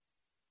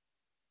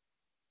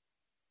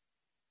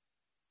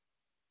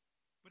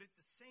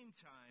same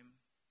time,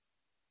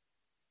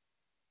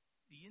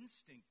 the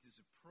instinct is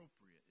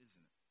appropriate,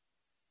 isn't it?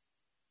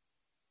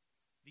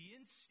 The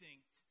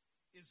instinct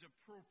is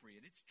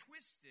appropriate. It's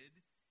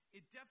twisted.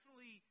 It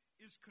definitely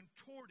is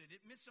contorted.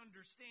 It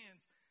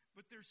misunderstands.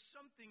 But there's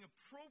something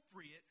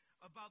appropriate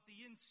about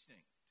the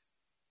instinct.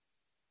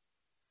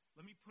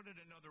 Let me put it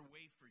another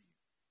way for you.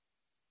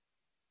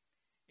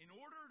 In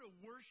order to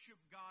worship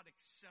God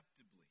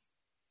acceptably,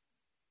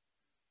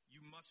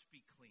 you must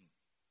be clean.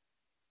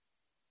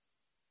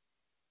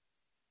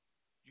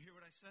 Did you hear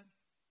what I said?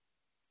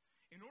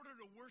 In order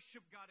to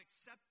worship God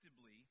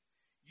acceptably,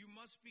 you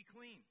must be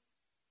clean.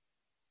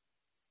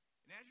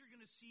 And as you're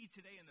going to see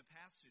today in the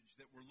passage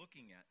that we're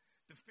looking at,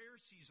 the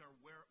Pharisees are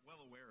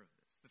well aware of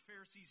this. The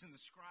Pharisees and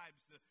the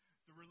scribes, the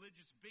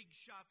religious big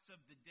shots of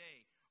the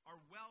day,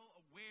 are well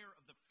aware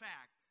of the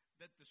fact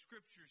that the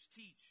Scriptures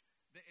teach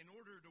that in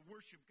order to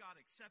worship God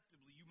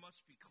acceptably, you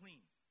must be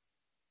clean.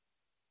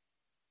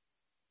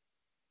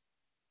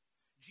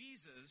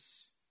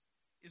 Jesus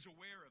is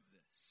aware of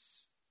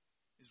this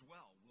as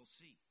well, we'll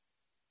see.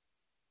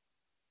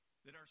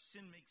 That our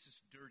sin makes us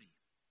dirty.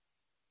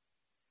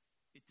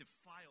 It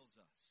defiles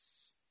us.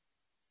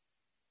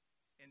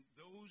 And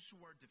those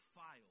who are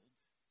defiled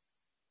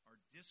are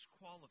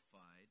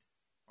disqualified,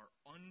 are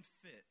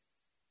unfit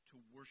to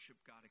worship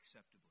God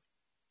acceptably.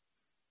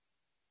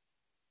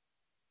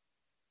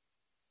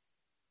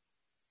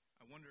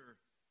 I wonder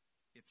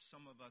if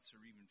some of us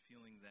are even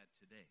feeling that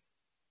today.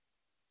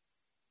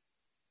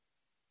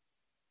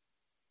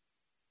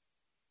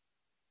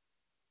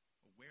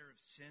 Aware of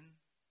sin,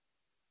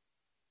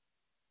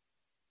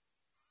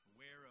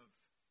 aware of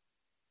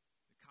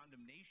the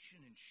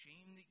condemnation and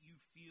shame that you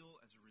feel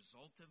as a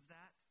result of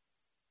that.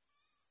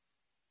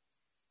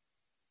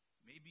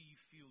 Maybe you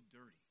feel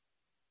dirty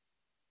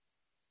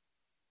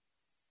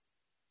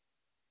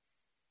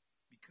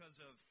because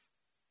of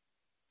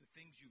the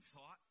things you've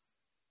thought,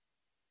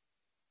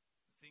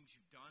 the things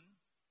you've done,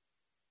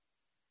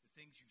 the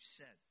things you've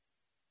said.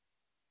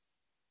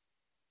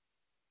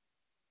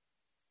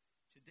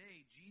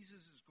 Today,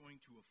 Jesus is going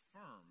to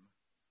affirm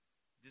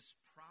this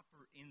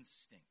proper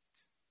instinct.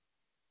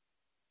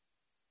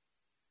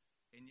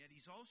 And yet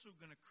he's also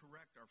going to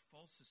correct our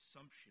false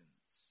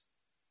assumptions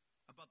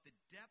about the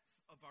depth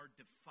of our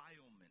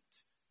defilement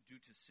due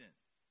to sin.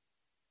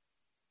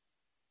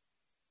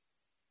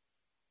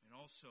 And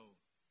also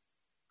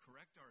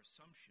correct our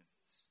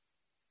assumptions,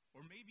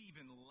 or maybe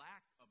even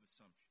lack of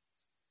assumptions,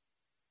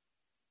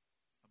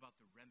 about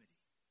the remedy.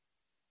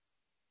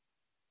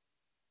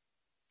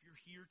 If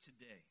you're here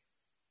today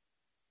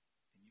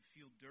and you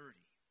feel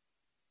dirty,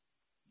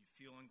 you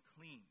feel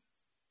unclean,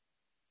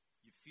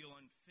 you feel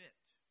unfit,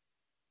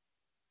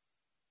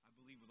 I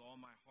believe with all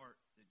my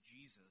heart that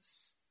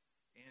Jesus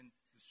and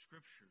the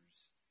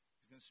Scriptures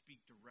is going to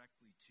speak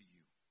directly to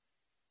you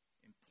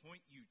and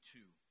point you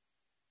to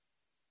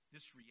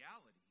this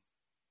reality,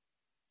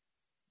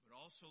 but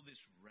also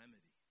this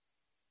remedy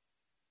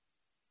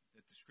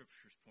that the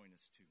Scriptures point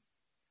us to.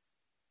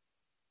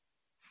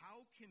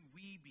 How can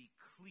we be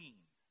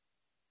clean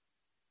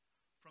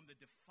from the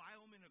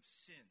defilement of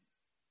sin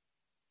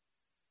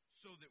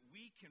so that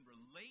we can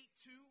relate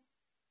to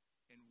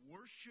and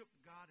worship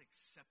God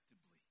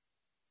acceptably?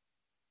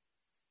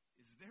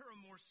 Is there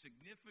a more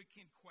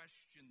significant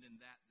question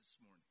than that this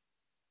morning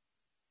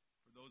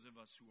for those of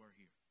us who are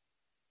here?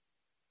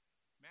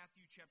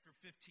 Matthew chapter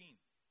 15.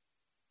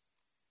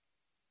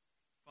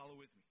 Follow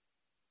with me.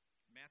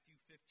 Matthew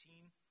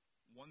 15,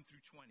 1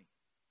 through 20.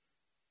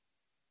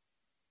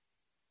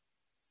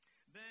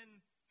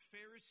 Then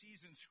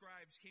Pharisees and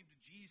scribes came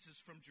to Jesus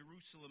from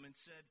Jerusalem and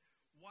said,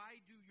 "Why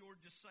do your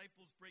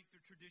disciples break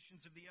the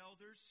traditions of the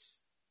elders?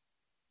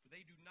 For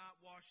they do not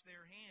wash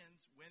their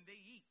hands when they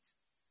eat."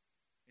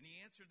 And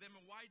he answered them,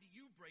 "And why do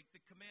you break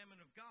the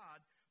commandment of God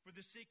for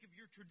the sake of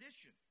your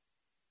tradition?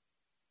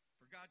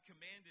 For God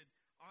commanded,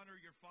 'Honor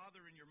your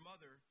father and your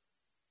mother,'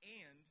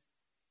 and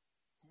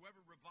 'Whoever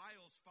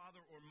reviles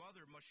father or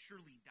mother must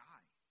surely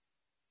die.'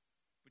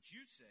 But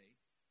you say,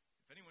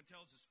 'If anyone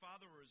tells his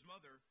father or his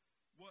mother,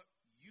 what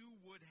you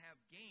would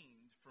have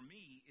gained from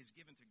me is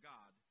given to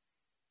God,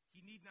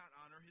 he need not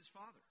honor his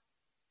father.'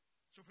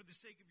 So for the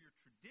sake of your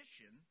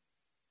tradition,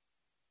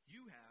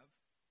 you have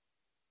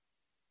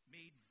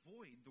made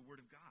void the word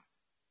of God.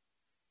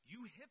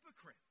 You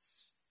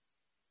hypocrites!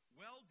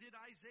 Well did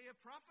Isaiah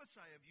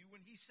prophesy of you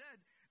when he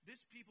said,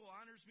 'This people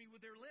honors me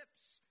with their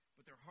lips,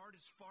 but their heart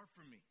is far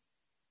from me.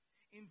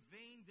 In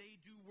vain they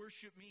do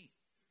worship me,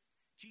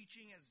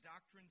 teaching as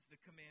doctrines the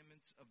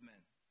commandments of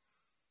men.'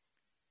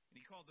 And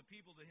he called the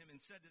people to him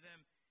and said to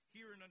them,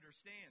 'Hear and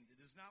understand.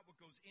 It is not what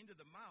goes into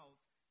the mouth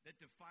that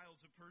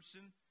defiles a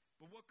person,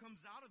 but what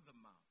comes out of the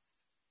mouth.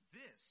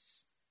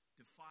 This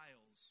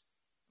defiles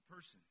a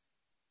person.'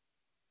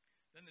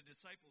 Then the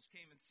disciples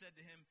came and said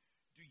to him,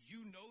 'Do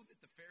you know that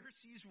the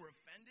Pharisees were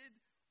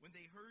offended when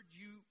they heard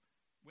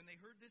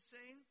this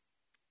saying?'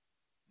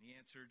 And he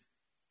answered,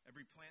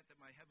 'Every plant that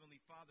my heavenly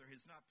Father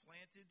has not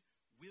planted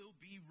will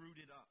be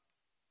rooted up.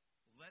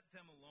 Let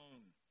them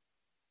alone.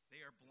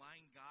 They are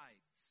blind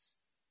guides,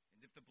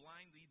 blind. If the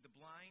blind lead the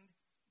blind,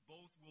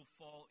 both will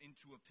fall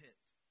into a pit.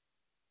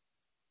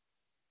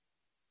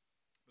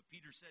 But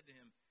Peter said to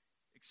him,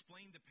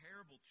 explain the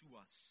parable to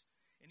us.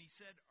 And he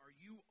said, are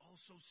you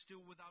also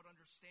still without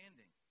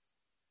understanding?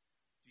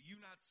 Do you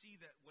not see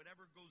that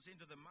whatever goes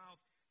into the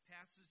mouth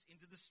passes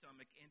into the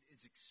stomach and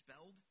is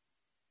expelled?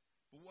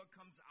 But what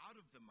comes out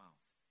of the mouth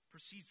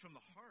proceeds from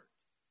the heart,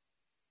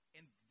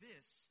 and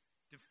this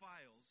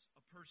defiles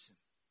a person.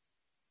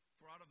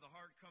 For out of the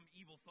heart come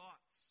evil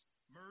thoughts,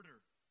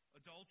 murder,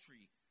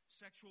 adultery,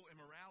 sexual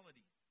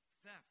immorality,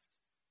 theft,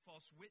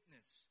 false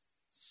witness,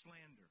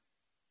 slander.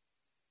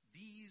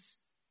 These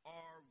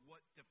are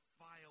what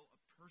defile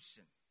a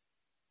person.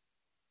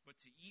 But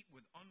to eat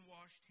with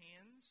unwashed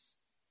hands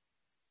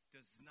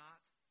does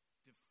not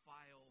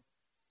defile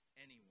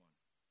anyone.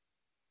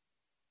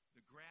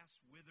 The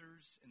grass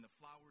withers and the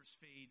flowers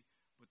fade,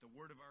 but the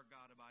word of our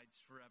God abides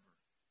forever.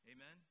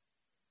 Amen?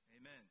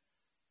 Amen.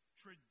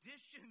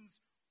 Traditions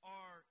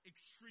are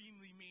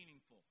extremely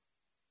meaningful.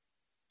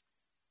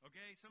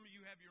 Okay, some of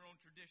you have your own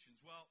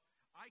traditions. Well,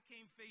 I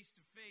came face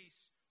to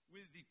face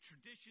with the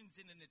traditions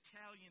in an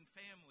Italian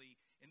family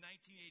in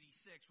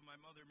 1986 when my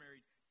mother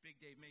married Big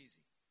Dave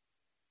Mazie.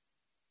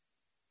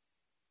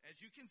 As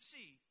you can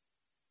see,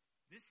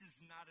 this is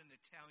not an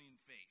Italian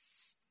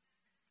face.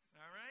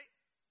 All right?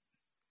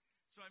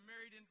 So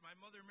my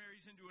mother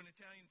marries into an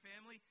Italian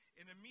family,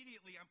 and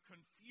immediately I'm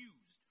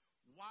confused.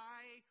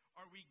 Why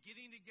are we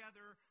getting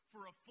together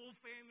for a full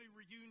family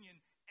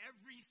reunion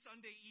every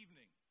Sunday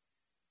evening?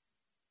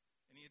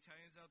 Any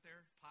Italians out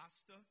there?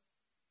 Pasta?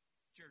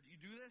 Jared, do you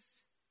do this?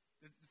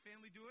 Did the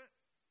family do it?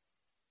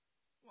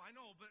 Well, I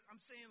know, but I'm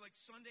saying like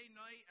Sunday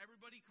night,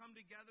 everybody come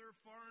together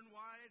far and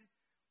wide.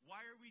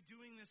 Why are we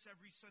doing this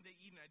every Sunday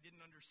evening? I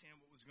didn't understand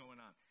what was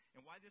going on.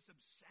 And why this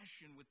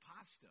obsession with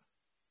pasta?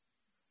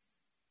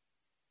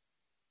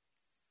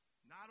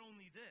 Not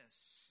only this,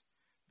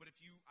 but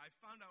I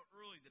found out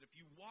early that if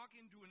you walk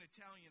into an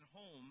Italian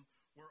home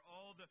where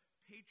all the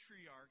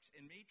patriarchs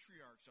and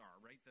matriarchs are,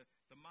 right?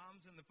 The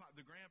moms and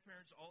the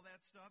grandparents, all that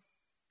stuff,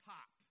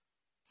 Pop.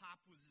 Pop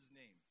was his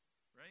name,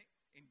 right?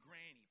 And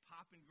Granny,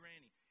 Pop and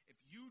Granny.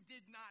 If you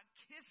did not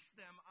kiss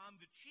them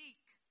on the cheek,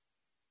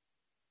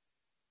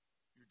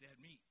 you're dead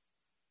meat.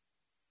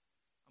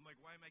 I'm like,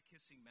 why am I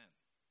kissing men?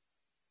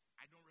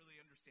 I don't really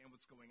understand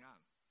what's going on.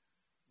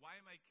 Why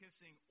am I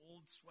kissing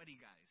old sweaty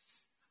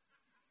guys,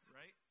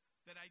 right?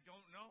 That I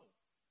don't know.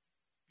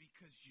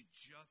 Because you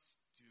just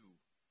do.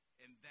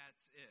 And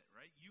that's it,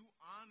 right? You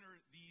honor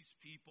these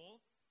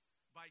people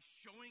by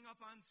showing up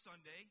on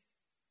Sunday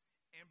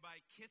and by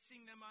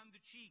kissing them on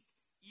the cheek,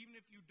 even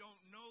if you don't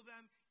know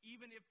them,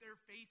 even if their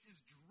face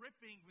is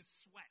dripping with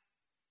sweat.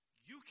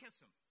 You kiss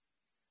them.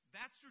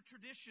 That's your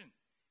tradition.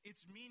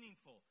 It's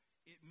meaningful.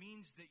 It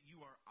means that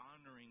you are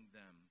honoring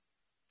them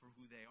for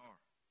who they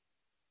are.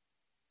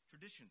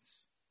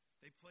 Traditions,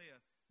 they play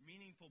a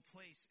meaningful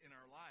place in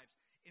our lives.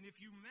 And if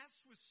you mess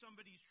with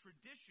somebody's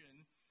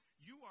tradition,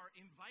 you are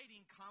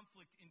inviting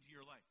conflict into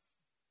your life.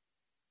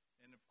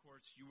 And of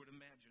course, you would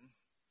imagine,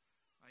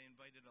 I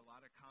invited a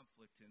lot of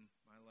conflict in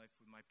my life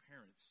with my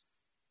parents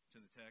to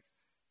the text,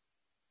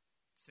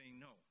 saying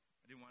no,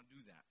 I didn't want to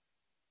do that.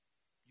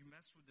 You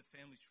mess with the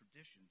family's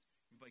traditions,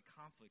 you invite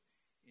conflict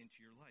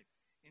into your life.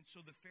 And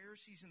so the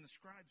Pharisees and the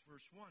scribes,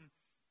 verse 1,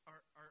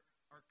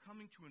 are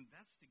coming to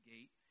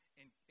investigate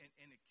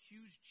and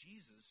accuse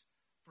Jesus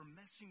for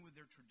messing with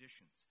their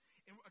traditions.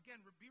 And again,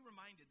 be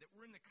reminded that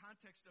we're in the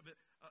context of it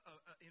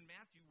in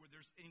Matthew where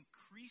there's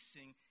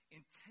increasing,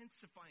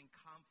 intensifying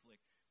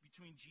conflict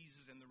between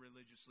Jesus and the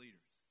religious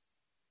leaders.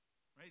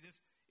 Right?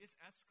 It's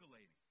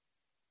escalating.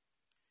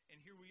 And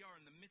here we are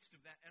in the midst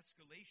of that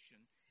escalation,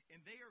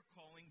 and they are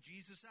calling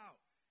Jesus out.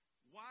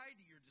 Why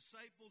do your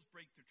disciples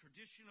break the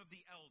tradition of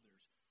the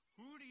elders?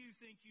 Who do you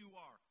think you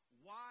are?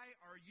 Why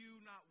are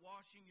you not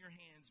washing your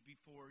hands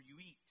before you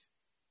eat?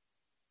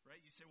 Right?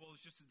 You say, well,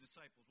 it's just the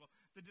disciples. Well,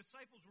 the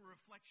disciples were a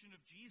reflection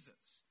of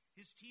Jesus,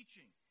 his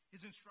teaching,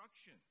 his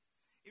instruction.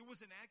 It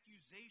was an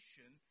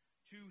accusation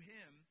to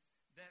him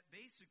that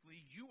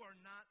basically you are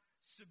not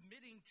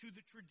submitting to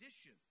the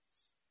traditions.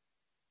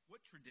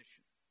 What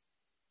tradition?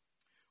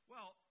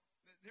 Well,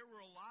 there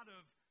were a lot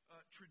of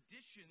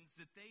traditions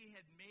that they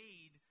had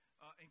made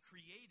and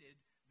created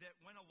that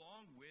went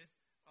along with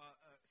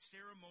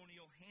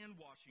ceremonial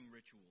hand-washing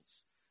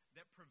rituals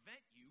that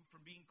prevent you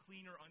from being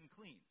clean or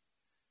unclean,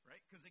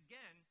 right? Because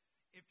again,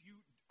 if you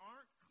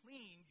aren't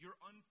clean, you're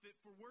unfit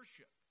for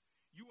worship.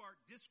 You are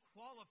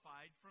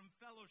disqualified from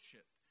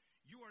fellowship.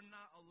 You are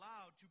not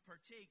allowed to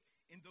partake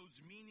in those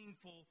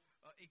meaningful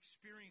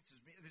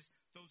experiences,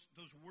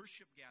 those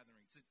worship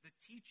gatherings, the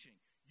teaching.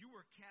 You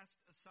were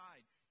cast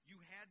aside.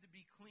 You had to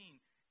be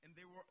clean. And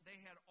they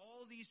had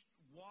all these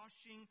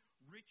washing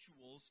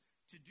rituals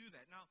to do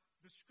that. Now,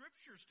 the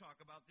scriptures talk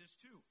about this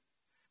too.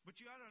 But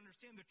you got to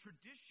understand the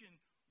tradition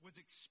was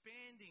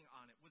expanding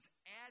on it, was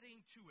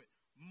adding to it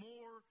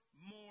more.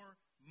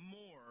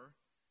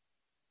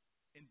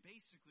 And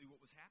basically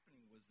what was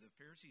happening was the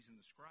Pharisees and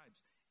the scribes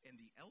and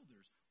the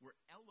elders were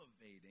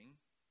elevating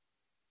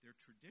their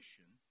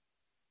tradition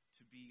to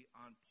to be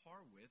on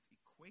par with,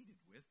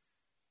 equated with,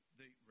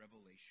 the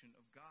revelation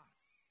of God.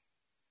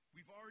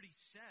 We've already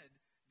said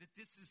that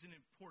this is an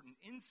important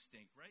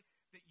instinct, right?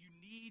 That you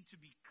need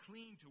to be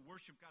clean to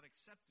worship God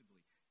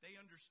acceptably. They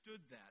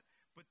understood that,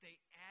 but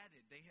they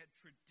had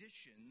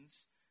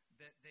traditions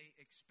that they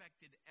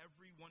expected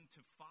everyone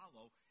to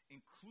follow,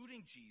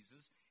 including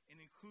Jesus and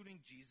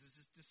including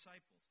Jesus'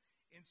 disciples.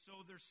 And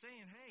so they're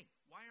saying, hey,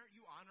 why aren't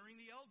you honoring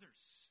the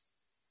elders?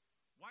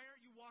 Why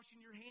aren't you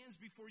washing your hands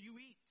before you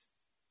eat?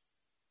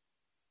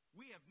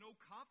 We have no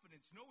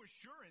confidence, no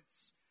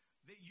assurance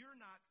that you're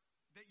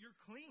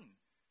clean.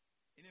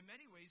 And in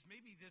many ways,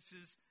 maybe this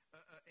is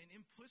an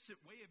implicit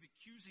way of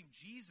accusing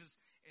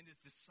Jesus and his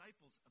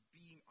disciples of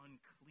being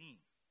unclean,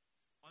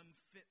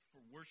 unfit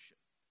for worship.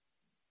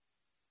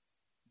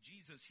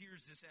 Jesus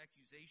hears this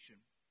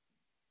accusation,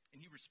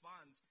 and he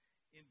responds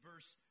in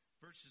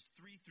verses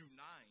 3 through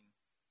 9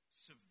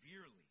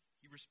 severely.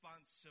 He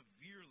responds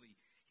severely.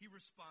 He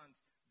responds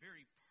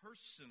very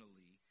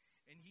personally,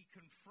 and he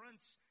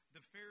confronts the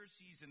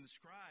Pharisees and the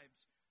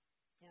scribes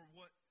for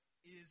what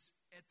is,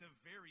 at the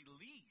very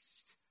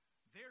least,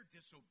 their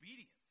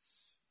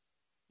disobedience.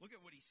 Look at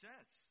what he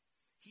says.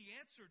 He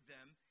answered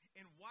them,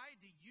 and why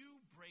do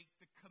you break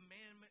the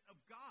commandment of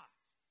God?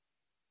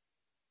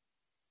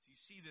 So you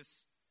see this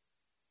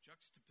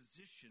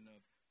juxtaposition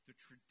of the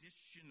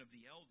tradition of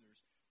the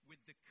elders with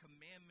the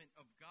commandment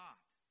of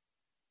God.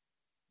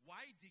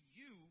 Why do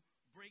you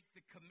break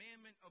the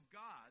commandment of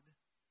God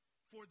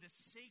for the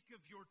sake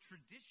of your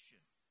tradition?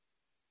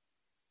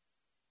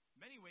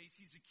 In many ways,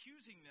 he's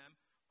accusing them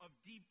of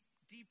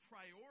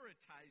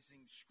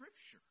deprioritizing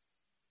Scripture.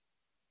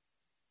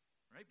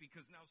 Right?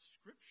 Because now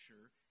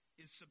Scripture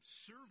is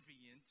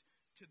subservient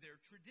to their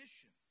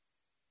tradition.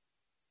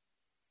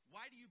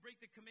 Why do you break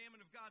the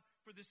commandment of God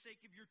for the sake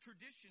of your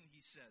tradition,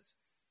 he says.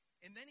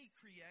 And then he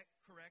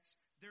corrects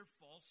their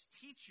false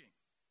teaching.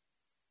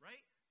 Right?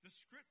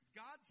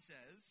 God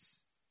says,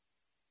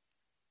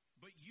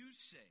 but you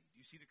say. Do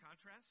you see the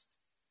contrast?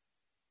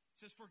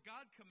 It says, for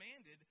God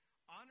commanded,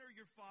 honor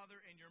your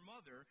father and your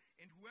mother,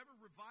 and whoever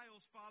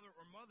reviles father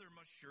or mother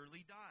must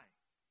surely die.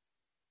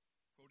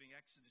 Quoting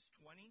Exodus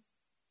 20,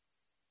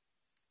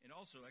 and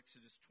also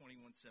Exodus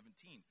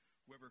 21:17.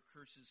 Whoever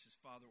curses his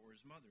father or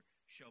his mother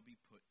shall be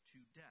put to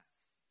death.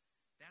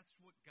 That's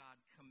what God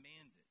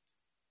commanded.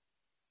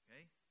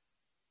 Okay?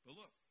 But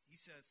look, he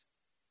says,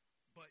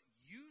 but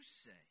you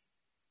say.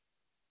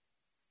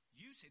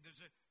 You say.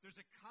 There's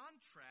a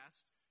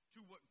contrast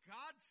to what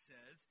God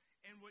says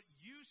and what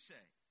you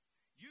say.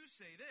 You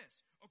say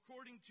this,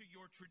 according to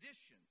your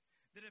tradition,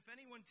 that if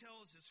anyone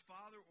tells his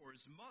father or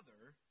his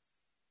mother,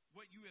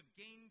 what you have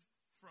gained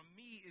from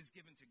me is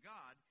given to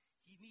God,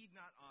 he need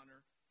not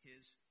honor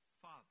his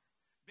father.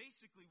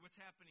 Basically,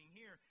 what's happening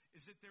here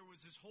is that there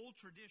was this whole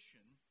tradition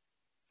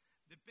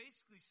that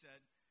basically said,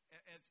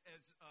 as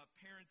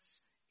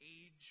parents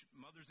age,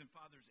 mothers and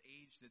fathers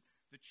age, that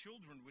the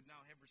children would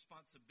now have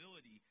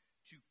responsibility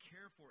to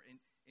care for and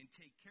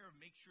take care of,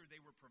 make sure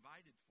they were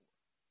provided for.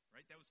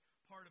 Right? That was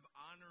part of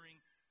honoring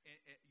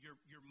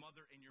your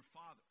mother and your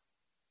father.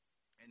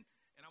 And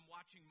I'm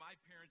watching my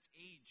parents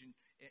age and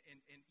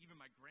even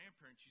my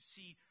grandparents. You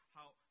see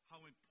how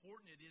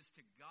important it is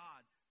to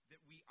God that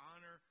we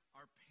honor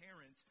our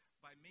parents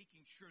by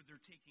making sure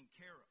they're taken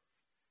care of.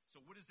 So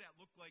what does that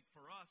look like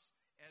for us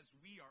as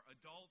we are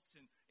adults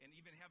and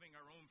even having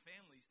our own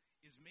families,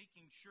 is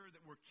making sure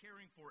that we're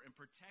caring for and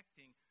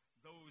protecting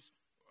those,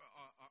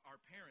 our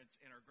parents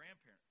and our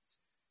grandparents.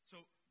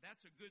 So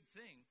that's a good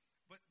thing.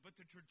 But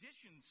the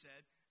tradition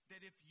said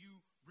that if you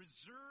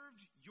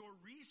reserved your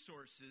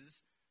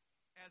resources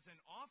as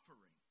an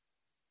offering,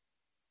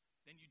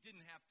 then you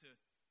didn't have to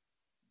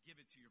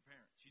give it to your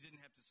parents. You didn't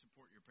have to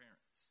support your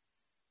parents.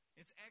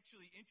 It's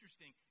actually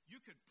interesting.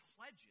 You could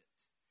pledge it.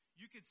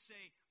 You could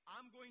say,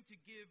 I'm going to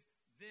give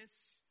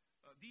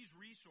these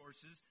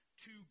resources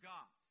to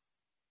God.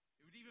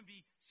 It would even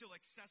be still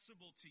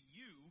accessible to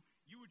you.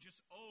 You would just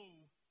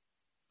owe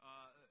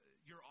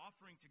your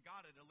offering to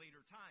God at a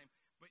later time,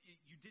 but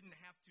you didn't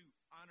have to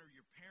honor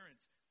your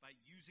parents by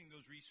using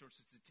those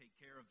resources to take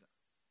care of them.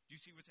 Do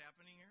you see what's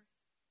happening here?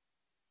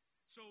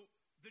 So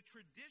the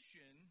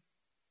tradition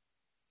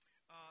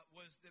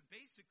was that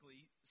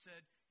basically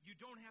said you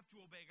don't have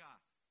to obey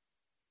God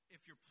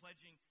if you're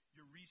pledging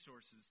your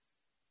resources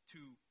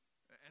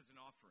as an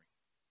offering.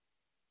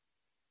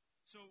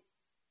 So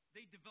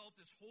they developed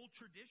this whole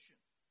tradition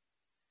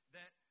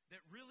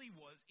that really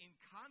was in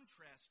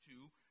contrast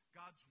to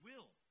God's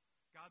will,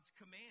 God's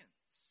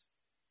commands.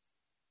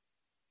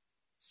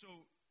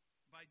 So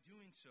by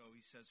doing so,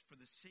 he says, for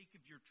the sake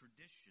of your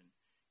tradition,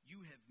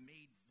 you have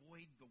made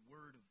void the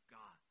word of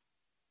God.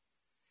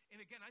 And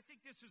again, I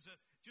think this is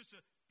just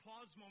a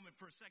pause moment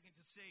for a second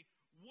to say,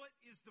 what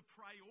is the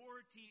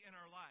priority in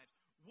our lives?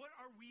 What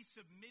are we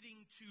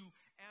submitting to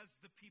as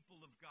the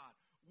people of God?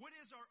 What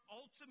is our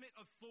ultimate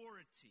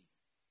authority?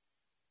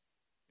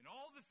 And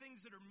all the things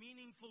that are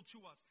meaningful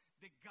to us,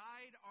 that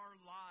guide our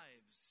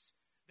lives,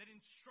 that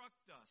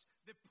instruct us,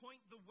 that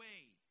point the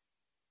way.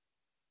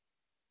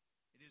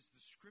 It is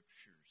the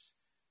Scriptures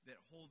that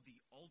hold the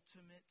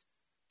ultimate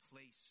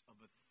place of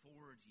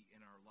authority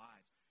in our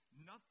lives.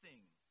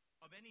 Nothing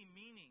of any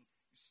meaning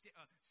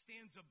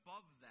stands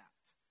above that.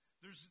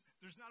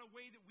 There's not a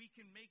way that we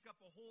can make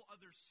up a whole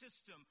other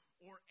system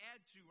or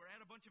add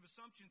a bunch of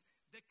assumptions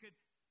that could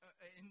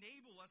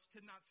enable us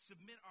to not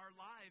submit our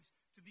lives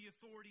to the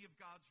authority of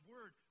God's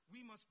word.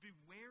 We must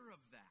beware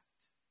of that.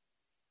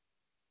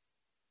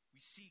 We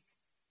seek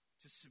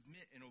to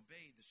submit and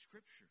obey the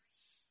scriptures.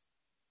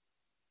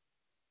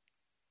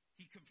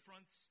 He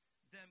confronts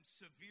them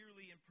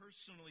severely and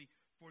personally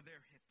for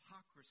their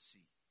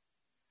hypocrisy.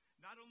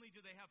 Not only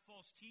do they have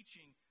false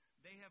teaching,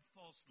 they have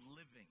false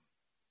living.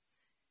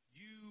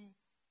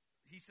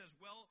 He says,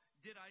 well,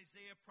 did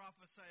Isaiah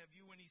prophesy of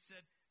you when he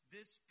said,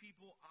 this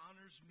people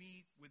honors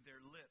me with their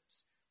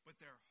lips,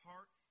 but their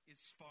heart is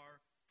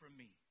far from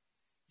me.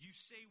 You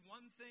say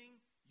one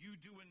thing, you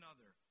do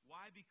another.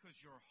 Why? Because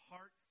your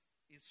heart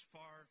is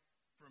far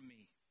from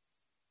me.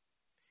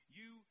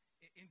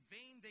 In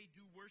vain they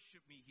do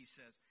worship me, he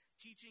says,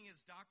 teaching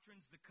as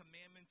doctrines the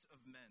commandments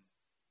of men.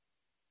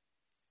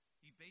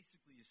 He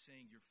basically is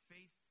saying your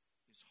faith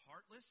is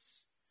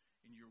heartless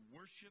and your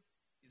worship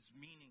is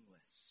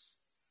meaningless.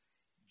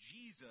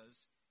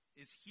 Jesus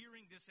is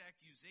hearing this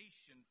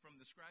accusation from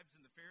the scribes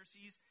and the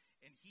Pharisees,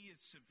 and he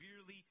is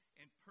severely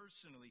and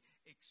personally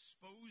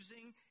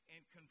exposing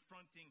and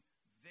confronting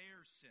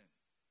their sin.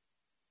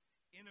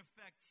 In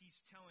effect,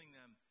 he's telling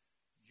them,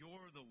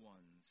 you're the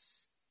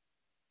ones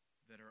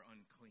that are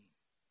unclean.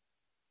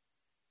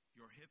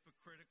 Your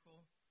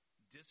hypocritical,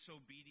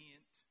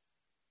 disobedient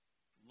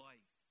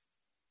life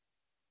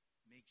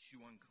makes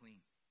you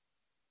unclean.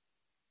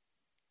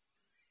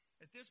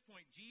 At this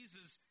point,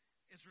 Jesus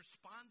has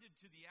responded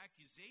to the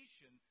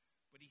accusation,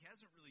 but he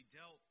hasn't really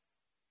dealt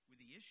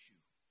with the issue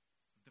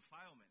of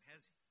defilement,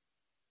 has he?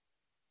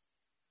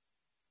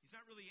 He's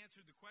not really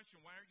answered the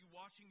question, why aren't you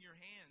washing your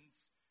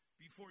hands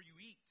before you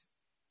eat?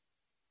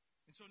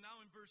 And so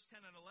now in verse 10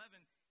 and 11,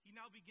 he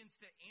now begins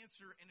to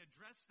answer and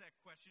address that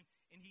question,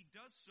 and he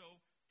does so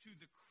to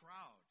the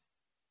crowd.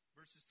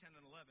 Verses 10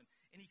 and 11.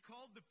 And he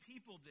called the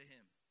people to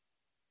him,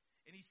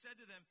 and he said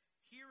to them,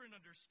 hear and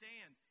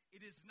understand,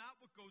 it is not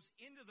what goes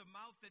into the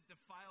mouth that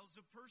defiles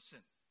a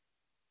person,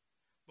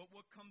 but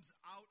what comes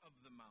out of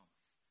the mouth.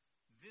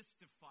 This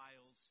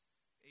defiles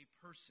a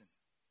person.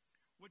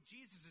 What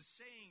Jesus is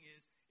saying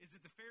is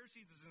that the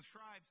Pharisees and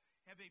scribes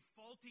have a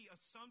faulty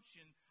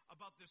assumption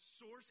about the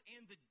source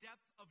and the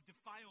depth of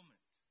defilement.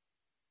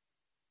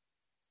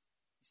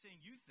 He's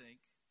saying you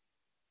think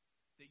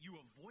that you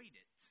avoid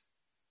it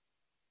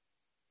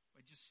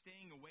by just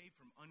staying away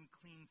from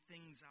unclean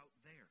things out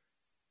there.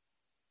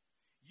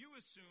 You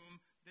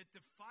assume that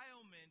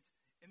defilement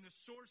and the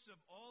source of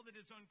all that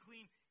is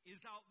unclean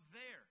is out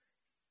there.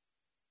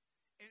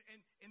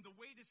 And the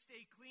way to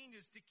stay clean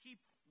is to keep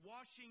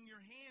washing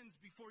your hands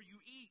before you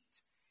eat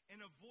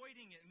and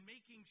avoiding it and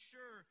making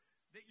sure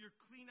that you're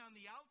clean on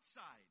the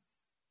outside.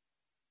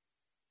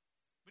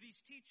 But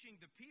he's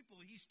teaching the people,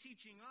 he's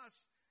teaching us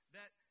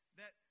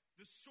that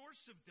the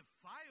source of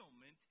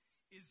defilement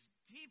is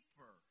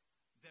deeper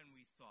than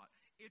we thought.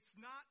 It's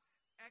not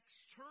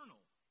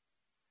external.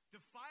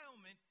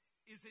 Defilement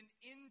is an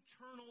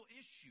internal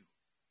issue.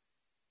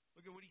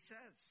 Look at what he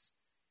says.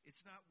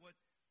 It's not what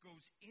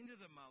goes into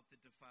the mouth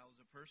that defiles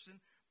a person,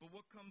 but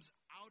what comes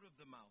out of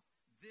the mouth.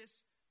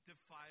 This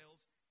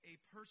defiles a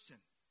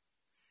person.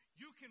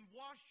 You can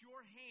wash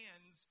your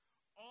hands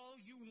all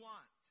you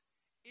want.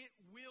 It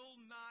will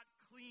not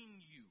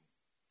clean you.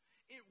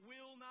 It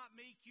will not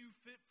make you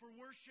fit for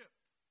worship.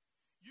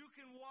 You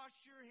can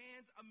wash your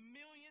hands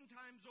 1,000,000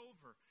 times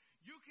over.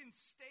 You can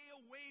stay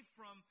away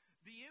from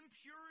the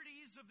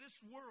impurities of this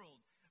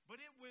world, but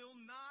it will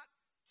not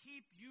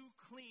keep you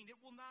clean. It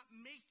will not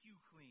make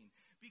you clean,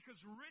 because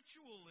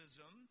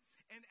ritualism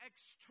and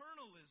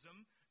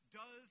externalism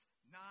does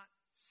not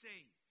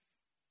save.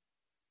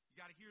 You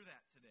got to hear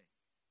that today.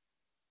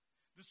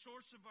 The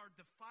source of our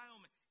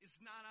defilement is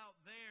not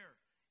out there,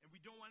 and we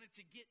don't want it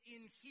to get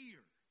in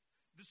here.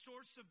 The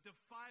source of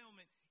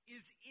defilement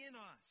is in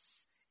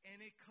us, and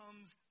it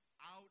comes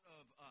out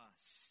of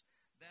us.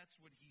 That's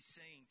what he's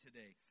saying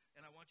today.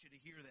 And I want you to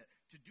hear that.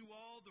 To do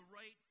all the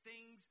right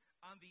things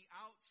on the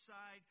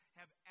outside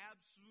have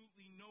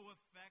absolutely no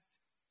effect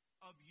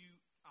on you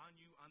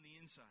on the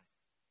inside.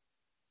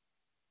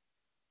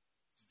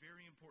 It's a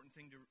very important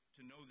thing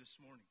to know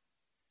this morning.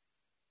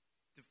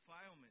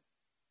 Defilement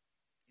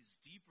is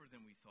deeper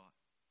than we thought.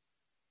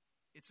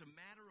 It's a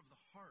matter of the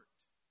heart.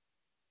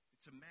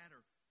 It's a matter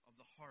of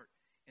the heart.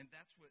 And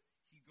that's what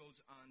he goes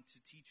on to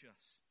teach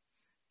us.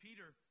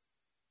 Peter,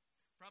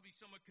 probably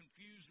somewhat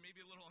confused,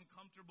 maybe a little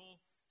uncomfortable,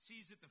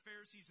 sees that the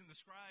Pharisees and the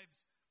scribes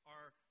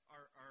are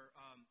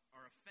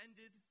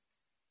offended.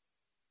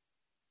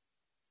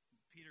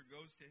 Peter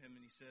goes to him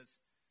and he says,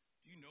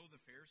 do you know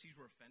the Pharisees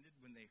were offended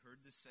when they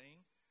heard this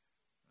saying?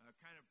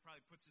 Kind of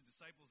probably puts the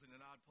disciples in an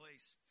odd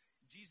place.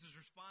 Jesus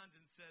responds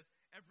and says,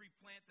 every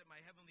plant that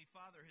my heavenly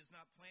Father has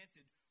not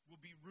planted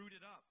will be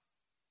rooted up.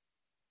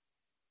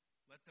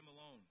 Let them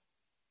alone.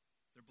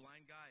 They're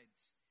blind guides.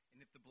 And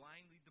if the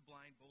blind lead the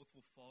blind, both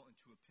will fall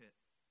into a pit.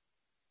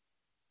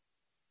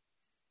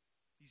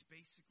 He's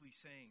basically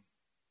saying,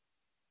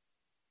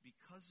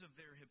 because of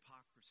their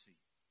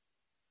hypocrisy,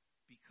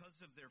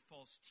 because of their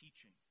false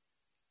teaching,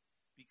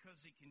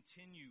 because they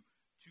continue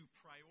to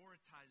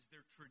prioritize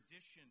their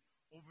tradition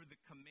over the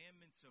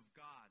commandments of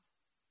God,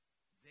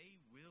 they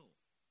will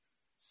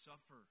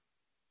suffer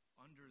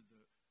under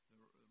the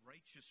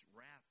righteous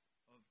wrath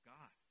of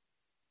God.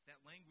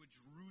 That language,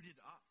 rooted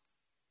up,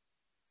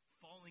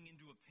 falling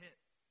into a pit,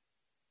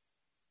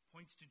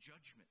 points to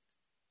judgment.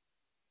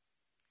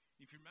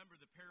 If you remember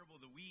the parable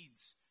of the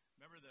weeds,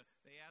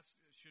 they asked,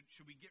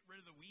 should we get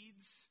rid of the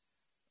weeds?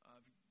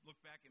 If you look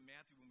back in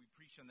Matthew when we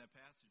preached on that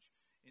passage,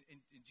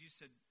 and Jesus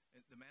said,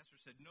 the master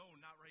said, no,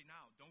 not right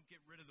now. Don't get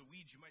rid of the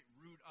weeds. You might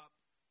root up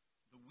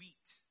the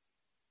wheat.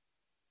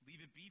 Leave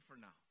it be for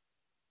now.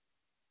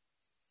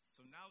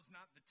 So now's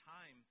not the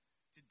time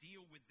to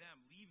deal with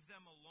them. Leave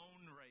them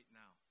alone right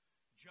now.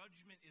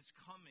 Judgment is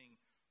coming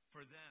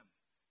for them.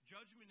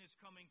 Judgment is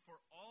coming for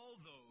all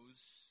those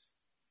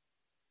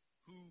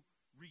who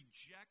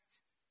reject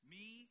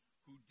me,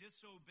 who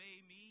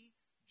disobey me.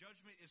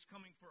 Judgment is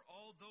coming for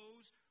all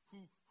those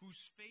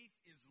whose faith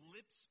is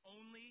lips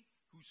only,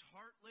 who's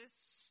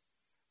heartless,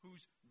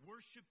 whose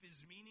worship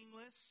is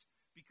meaningless.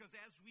 Because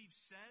as we've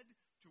said,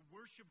 to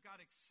worship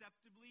God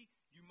acceptably,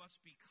 you must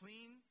be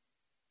clean.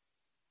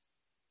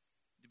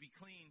 To be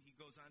clean, he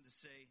goes on to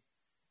say,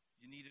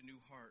 you need a new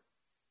heart.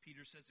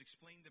 Peter says,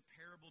 explain the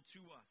parable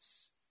to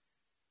us.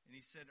 And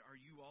he said, are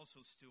you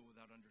also still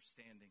without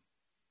understanding?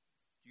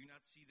 Do you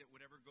not see that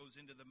whatever goes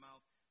into the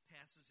mouth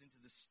passes into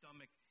the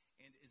stomach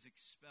and is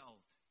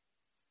expelled?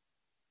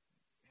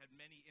 Had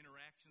many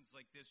interactions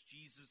like this,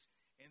 Jesus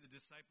and the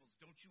disciples.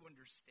 Don't you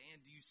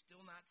understand? Do you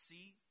still not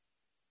see?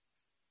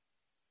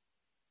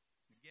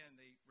 Again,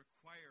 they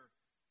require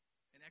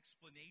an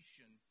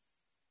explanation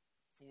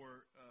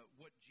for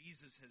what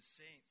Jesus has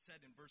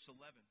said in verse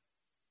 11.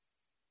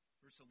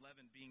 Verse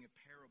 11 being a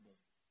parable.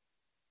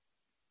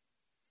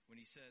 When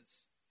he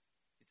says,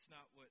 it's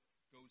not what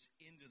goes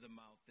into the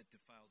mouth that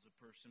defiles a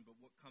person, but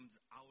what comes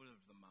out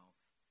of the mouth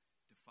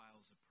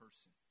defiles a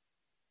person.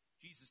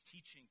 Jesus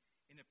teaching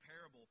in a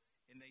parable,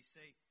 and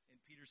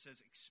Peter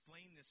says,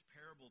 explain this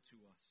parable to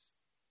us.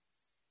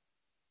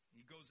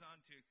 He goes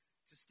on to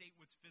state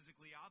what's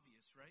physically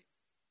obvious, right?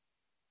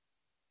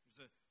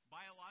 There's a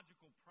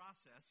biological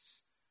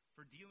process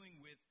for dealing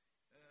with,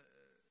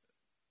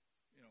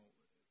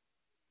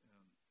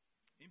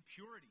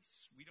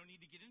 impurities. We don't need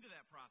to get into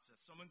that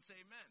process. Someone say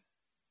amen.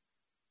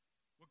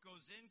 What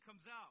goes in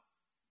comes out.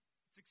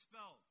 It's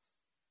expelled,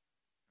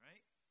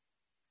 right?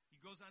 He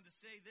goes on to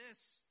say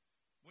this,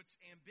 what's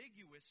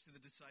ambiguous to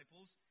the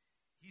disciples,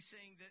 he's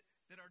saying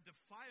that our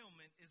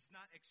defilement is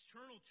not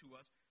external to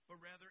us, but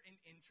rather an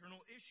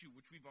internal issue,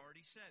 which we've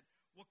already said.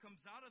 What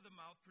comes out of the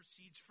mouth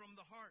proceeds from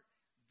the heart.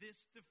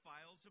 This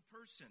defiles a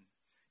person.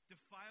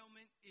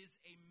 Defilement is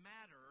a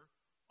matter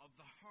of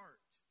the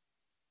heart.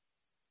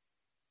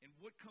 And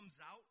what comes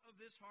out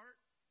of this heart?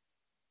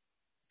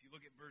 If you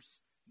look at verse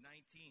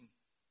 19,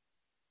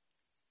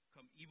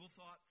 come evil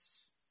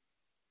thoughts,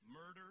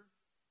 murder,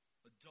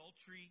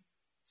 adultery,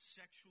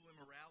 sexual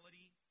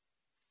immorality,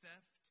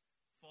 theft,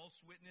 false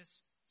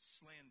witness,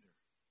 slander.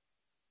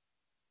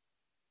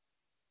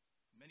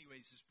 In many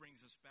ways, this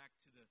brings us back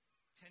to the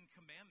Ten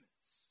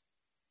Commandments.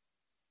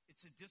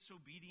 It's a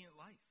disobedient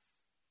life.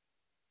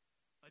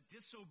 A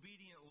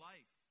disobedient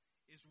life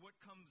is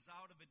what comes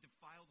out of a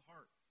defiled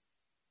heart.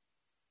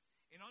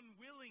 An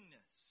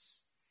unwillingness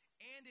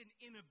and an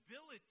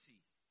inability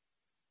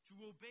to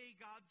obey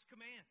God's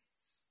commands.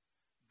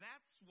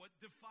 That's what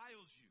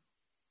defiles you.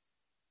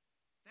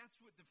 That's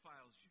what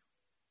defiles you.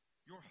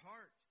 Your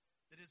heart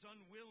that is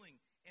unwilling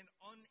and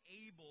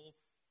unable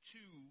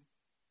to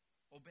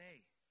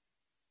obey.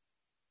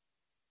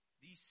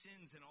 These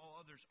sins and all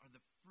others are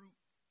the fruit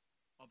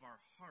of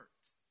our heart.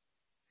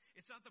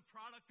 It's not the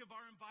product of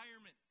our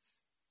environment.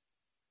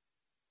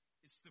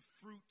 It's the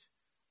fruit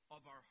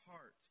of our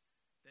heart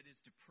that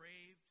is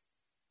depraved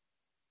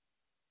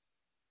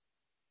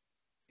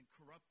and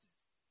corrupted.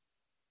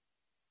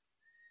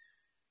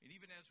 And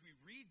even as we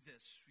read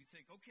this, we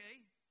think,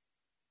 okay,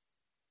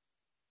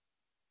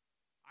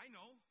 I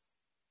know.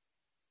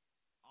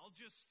 I'll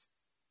just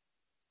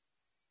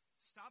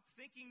stop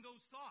thinking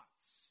those thoughts.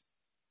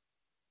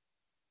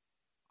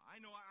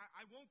 I know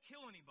I won't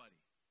kill anybody.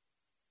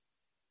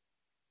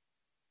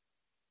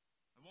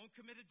 I won't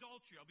commit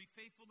adultery. I'll be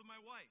faithful to my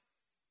wife.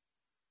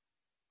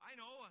 I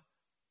know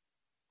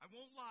I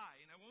won't lie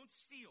and I won't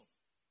steal.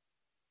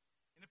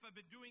 And if I've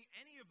been doing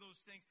any of those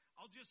things,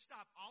 I'll just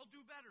stop. I'll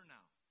do better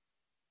now.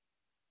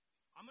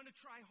 I'm going to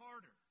try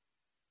harder.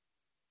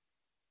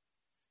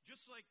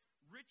 Just like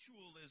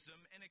ritualism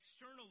and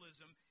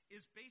externalism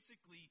is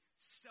basically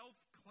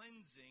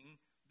self-cleansing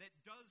that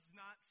does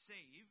not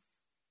save,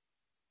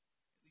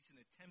 at least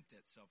an attempt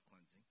at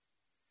self-cleansing,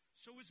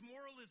 so is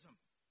moralism.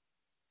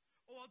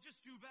 Oh, I'll just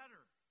do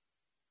better.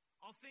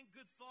 I'll think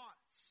good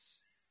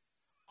thoughts.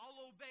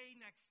 I'll obey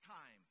next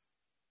time.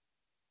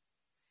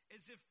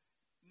 As if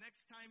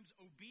next time's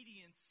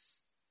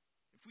obedience,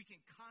 if we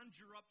can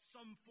conjure up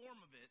some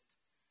form of it,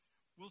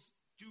 will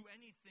do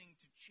anything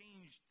to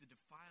change the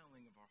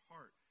defiling of our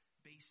heart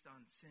based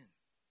on sin.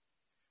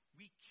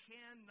 We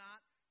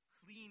cannot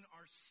clean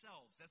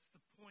ourselves. That's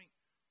the point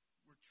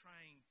we're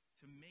trying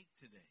to make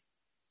today.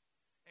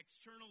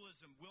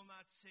 Externalism will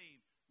not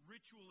save.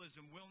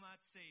 Ritualism will not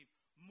save.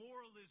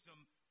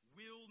 Moralism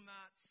will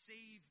not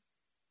save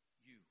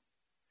you.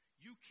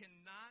 You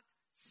cannot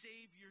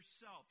save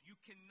yourself. You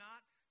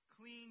cannot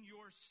clean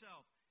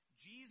yourself.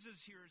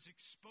 Jesus here is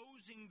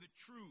exposing the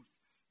truth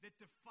that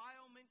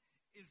defilement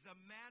is a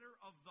matter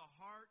of the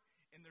heart,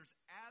 and there's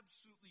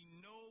absolutely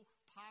no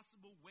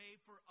possible way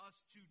for us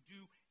to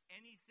do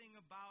anything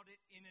about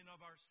it in and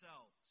of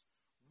ourselves.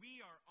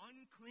 We are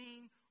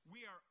unclean.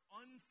 We are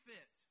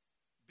unfit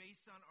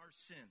based on our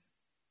sin.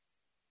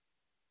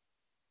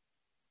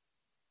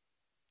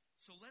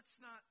 So let's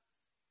not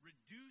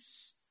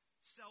reduce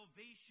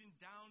salvation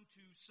down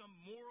to some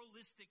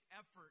moralistic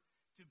effort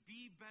to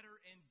be better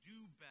and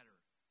do better.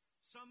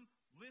 Some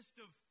list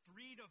of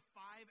 3 to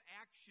 5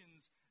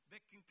 actions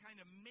that can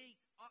kind of make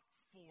up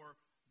for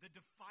the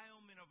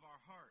defilement of our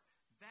heart.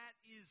 That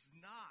is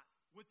not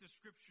what the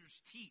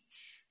Scriptures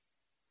teach.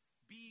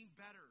 Being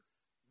better,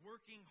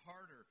 working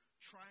harder,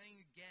 trying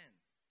again.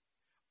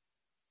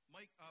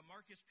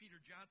 Marcus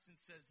Peter Johnson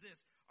says this: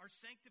 our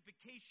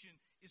sanctification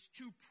is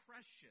too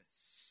precious,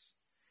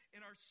 and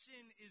our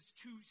sin is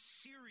too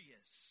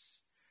serious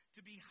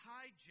to be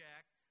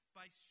hijacked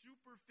by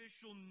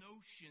superficial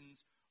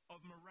notions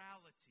of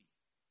morality.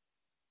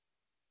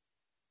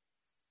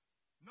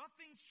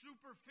 Nothing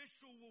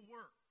superficial will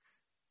work.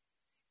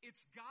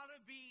 It's got to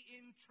be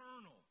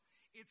internal.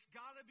 It's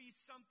got to be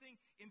something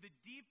in the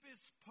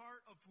deepest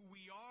part of who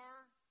we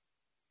are,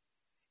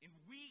 and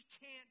we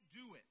can't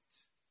do it.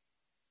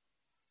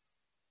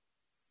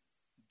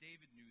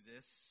 David knew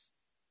this.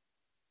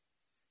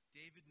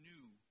 David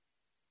knew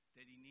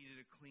that he needed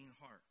a clean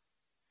heart.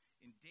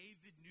 And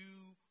David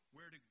knew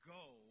where to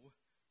go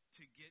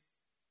to get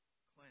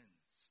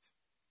cleansed.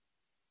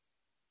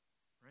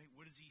 Right?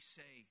 What does he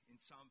say in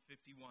Psalm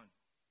 51?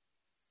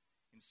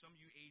 And some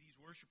of you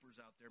 80s worshipers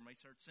out there might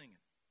start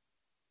singing.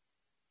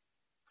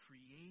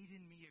 Create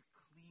in me a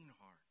clean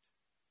heart,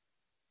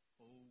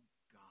 O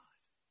God.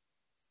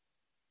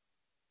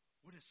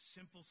 What a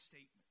simple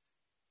statement.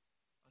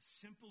 A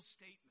simple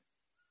statement.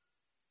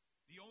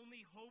 The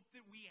only hope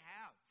that we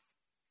have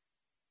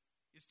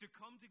is to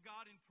come to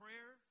God in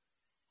prayer,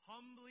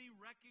 humbly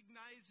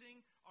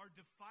recognizing our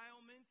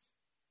defilement.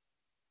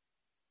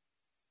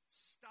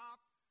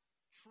 Stop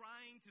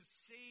trying to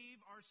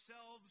save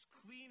ourselves,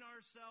 clean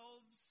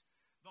ourselves,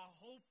 the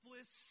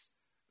hopeless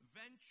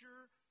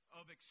venture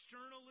of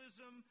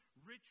externalism,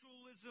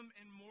 ritualism,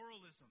 and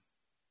moralism.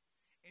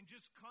 And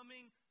just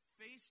coming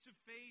face to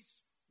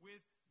face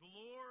with the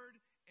Lord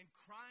and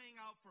crying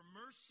out for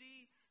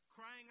mercy,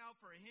 crying out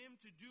for Him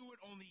to do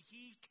what only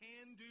He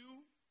can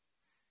do.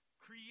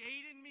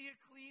 Create in me a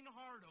clean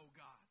heart, O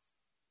God.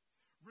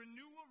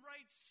 Renew a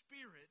right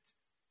spirit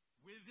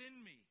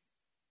within me.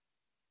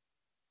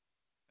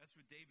 That's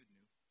what David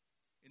knew.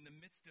 In the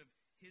midst of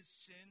his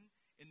sin,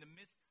 in the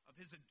midst of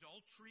his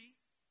adultery,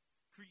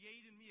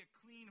 create in me a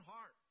clean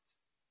heart.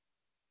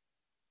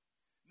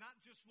 Not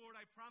just, Lord,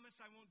 I promise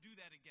I won't do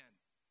that again.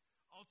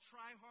 I'll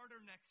try harder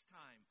next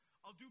time.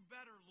 I'll do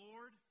better,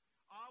 Lord.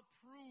 I'll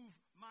prove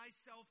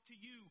myself to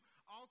you.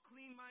 I'll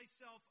clean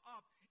myself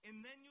up,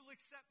 and then you'll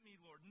accept me,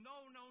 Lord. No.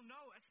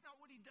 That's not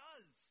what he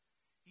does.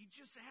 He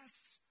just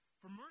asks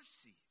for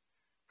mercy.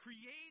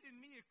 Create in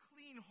me a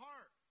clean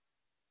heart.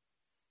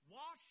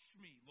 Wash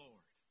me,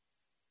 Lord.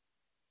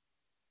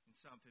 In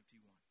Psalm 51.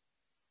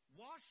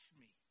 Wash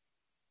me.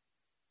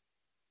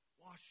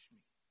 Wash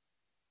me.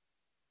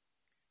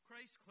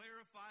 Christ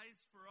clarifies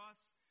for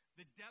us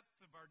the depth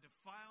of our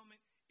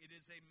defilement. It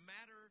is a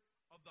matter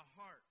of the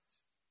heart.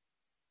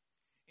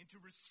 And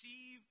to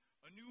receive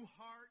a new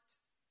heart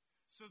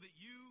so that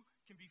you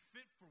can be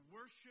fit for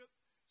worship,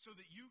 so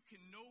that you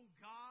can know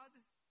God,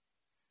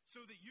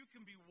 so that you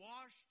can be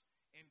washed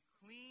and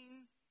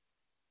clean,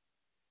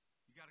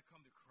 you got to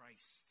come to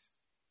Christ.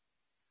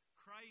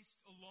 Christ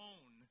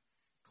alone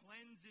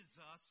cleanses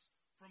us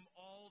from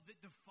all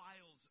that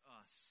defiles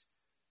us.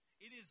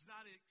 It is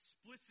not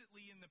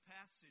explicitly in the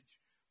passage,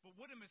 but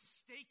what a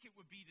mistake it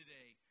would be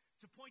today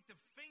to point the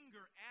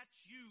finger at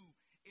you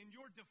in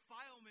your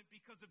defilement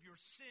because of your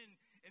sin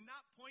and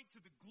not point to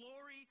the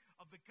glory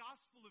of the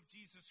gospel of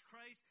Jesus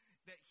Christ,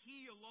 that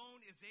He alone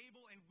is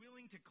able and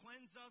willing to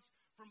cleanse us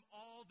from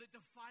all that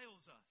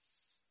defiles us.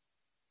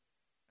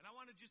 And I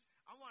want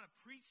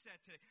to preach that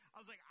today.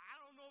 I was like, I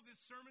don't know if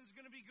this sermon's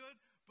going to be good,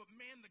 but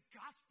man, the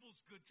gospel's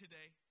good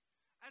today.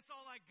 That's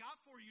all I got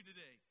for you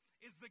today,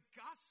 is the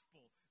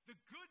gospel, the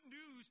good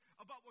news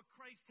about what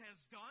Christ has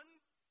done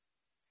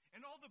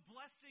and all the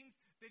blessings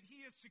that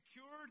He has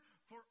secured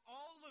for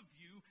all of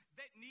you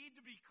that need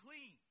to be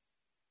clean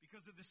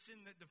because of the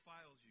sin that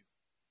defiles you.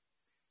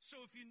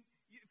 So if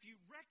you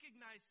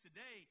recognize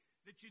today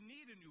that you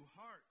need a new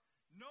heart,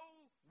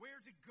 know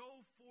where to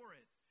go for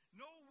it.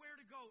 Know where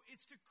to go.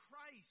 It's to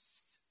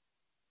Christ.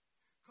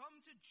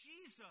 Come to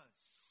Jesus.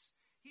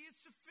 He is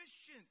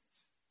sufficient.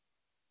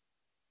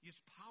 He is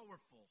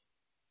powerful.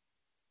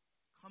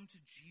 Come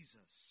to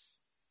Jesus.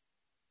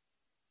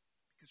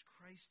 Because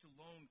Christ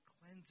alone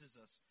cleanses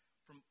us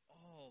from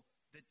all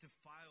that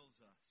defiles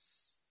us.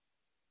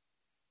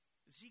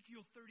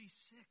 Ezekiel 36,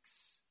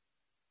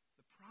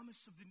 the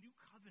promise of the new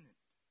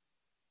covenant.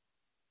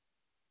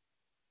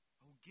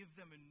 I will give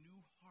them a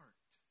new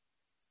heart.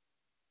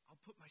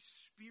 I'll put my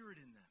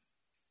spirit in them.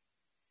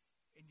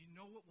 And you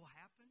know what will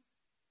happen?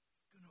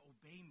 You're going to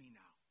obey me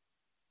now.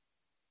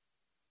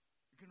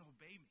 You're going to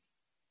obey me.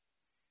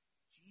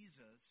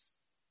 Jesus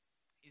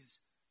is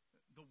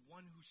the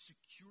one who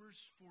secures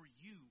for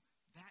you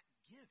that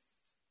gift,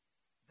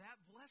 that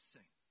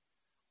blessing,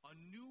 a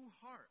new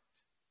heart,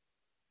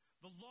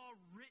 the law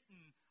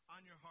written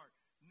on your heart.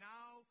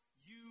 Now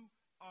you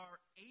are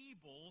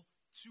able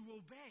to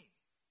obey.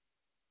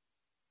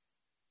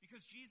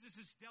 Because Jesus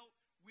has dealt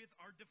with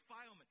our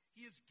defilement.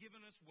 He has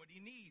given us what we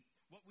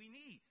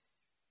need.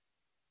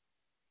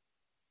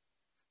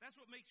 That's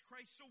what makes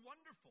Christ so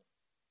wonderful.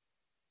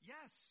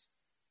 Yes,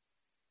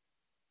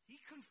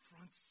 he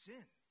confronts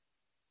sin,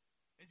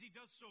 as he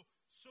does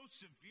so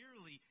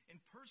severely and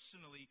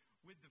personally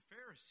with the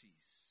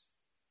Pharisees.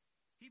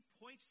 He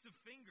points the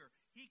finger.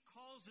 He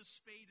calls a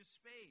spade a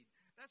spade.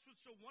 That's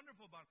what's so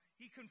wonderful about him.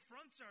 He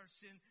confronts our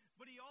sin,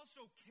 but he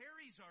also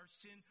carries our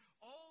sin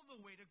all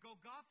the way to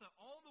Golgotha,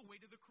 all the way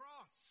to the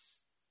cross.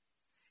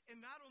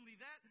 And not only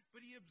that,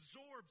 but he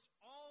absorbs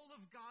all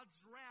of God's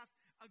wrath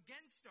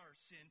against our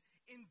sin,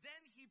 and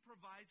then he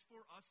provides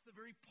for us the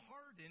very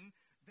pardon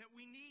that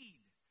we need,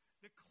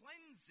 the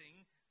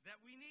cleansing that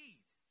we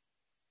need.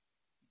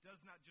 He does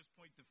not just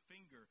point the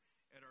finger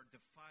at our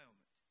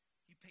defilement.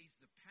 He pays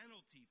the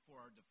penalty for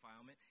our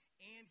defilement,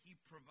 and he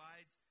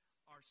provides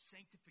our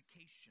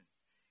sanctification.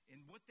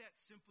 And what that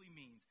simply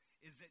means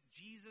is that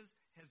Jesus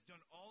has done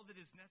all that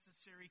is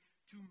necessary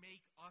to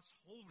make us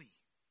holy.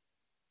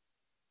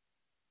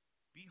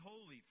 Be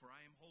holy, for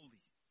I am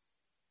holy.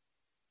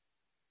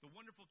 The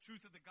wonderful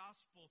truth of the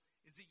gospel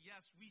is that,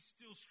 yes, we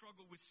still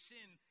struggle with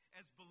sin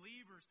as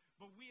believers,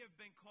 but we have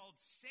been called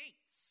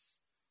saints,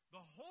 the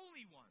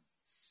holy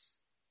ones.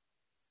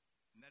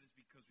 And that is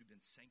because we've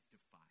been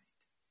sanctified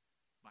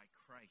by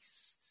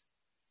Christ.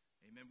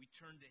 Amen. We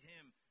turn to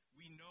him.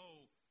 We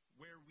know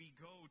where we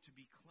go to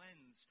be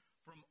cleansed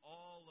from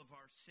all of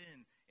our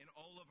sin and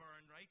all of our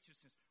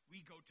unrighteousness.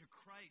 We go to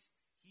Christ.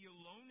 He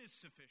alone is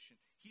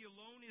sufficient. He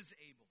alone is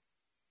able.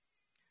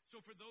 So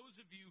for those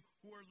of you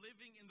who are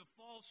living in the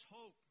false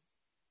hope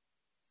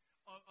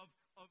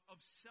of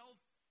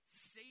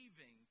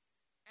self-saving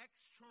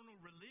external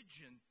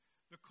religion,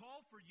 the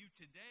call for you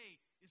today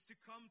is to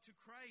come to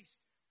Christ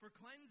for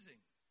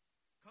cleansing.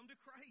 Come to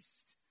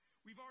Christ.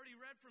 We've already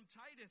read from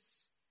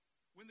Titus,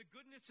 when the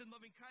goodness and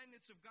loving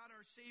kindness of God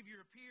our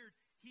Savior appeared,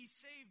 he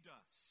saved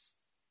us.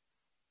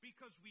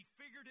 Because we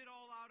figured it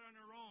all out on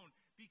our own.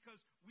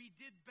 Because we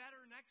did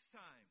better next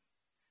time.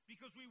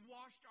 Because we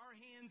washed our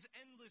hands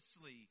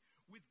endlessly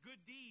with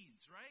good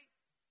deeds, right?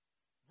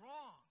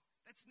 Wrong.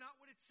 That's not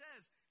what it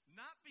says.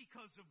 Not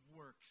because of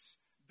works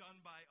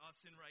done by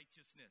us in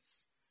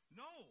righteousness.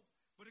 No,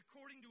 but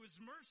according to his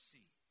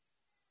mercy.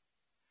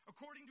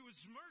 According to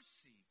his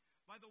mercy,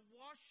 by the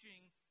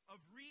washing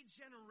of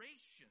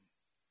regeneration,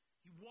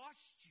 he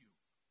washed you.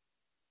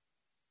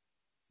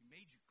 He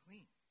made you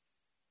clean.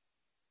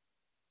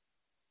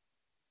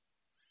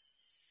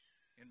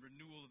 And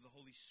renewal of the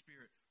Holy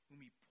Spirit,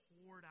 whom he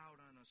poured out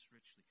on us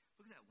richly.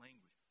 Look at that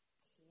language.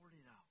 Poured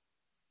it out.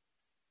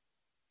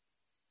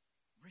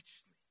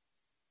 Richly.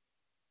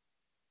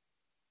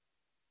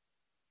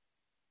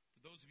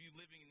 For those of you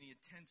living in the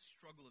intense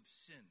struggle of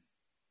sin,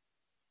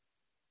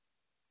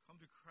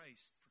 come to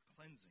Christ for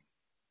cleansing.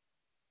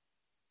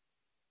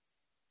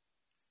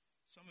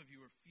 Some of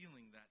you are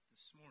feeling that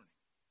this morning.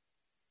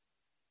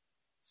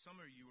 Some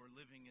of you are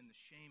living in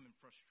the shame and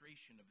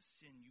frustration of a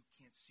sin you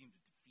can't seem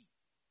to defeat.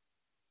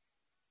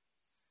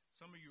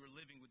 Some of you are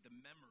living with the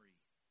memory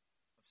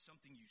of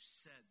something you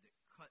said that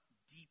cut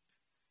deep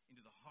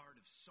into the heart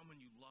of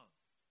someone you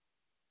loved.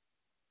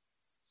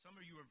 Some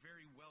of you are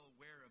very well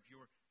aware of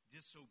your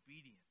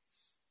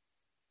disobedience.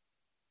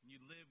 And you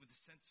live with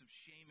a sense of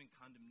shame and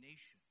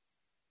condemnation.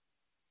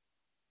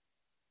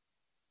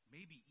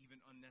 Maybe even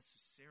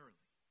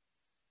unnecessarily.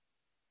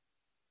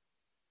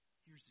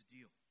 Here's the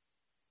deal.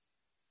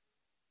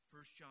 1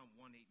 John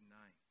 1, 8 and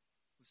 9.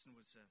 Listen to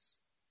what it says.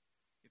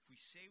 If we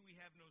say we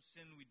have no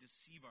sin, we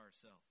deceive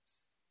ourselves.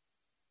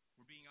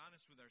 We're being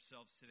honest with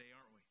ourselves today,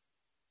 aren't we?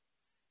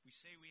 If we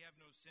say we have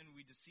no sin,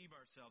 we deceive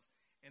ourselves,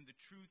 and the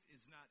truth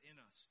is not in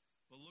us.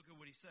 But look at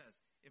what he says.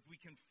 If we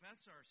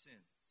confess our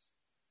sins,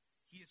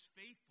 he is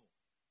faithful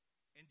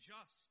and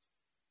just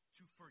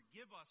to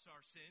forgive us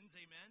our sins,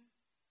 amen,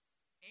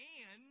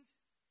 and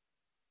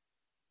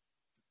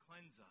to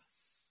cleanse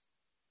us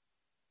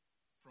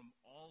from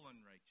all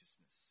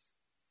unrighteousness.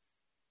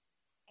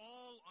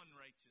 All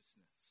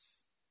unrighteousness.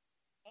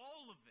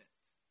 All of it.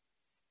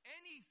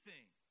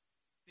 Anything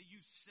that you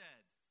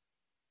said,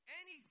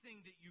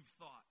 anything that you've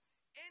thought,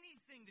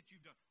 anything that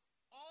you've done,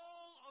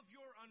 all of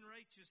your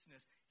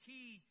unrighteousness,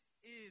 he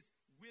is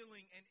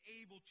willing and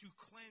able to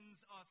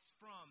cleanse us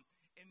from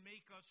and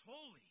make us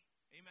holy.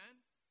 Amen?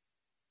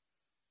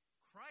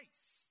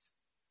 Christ.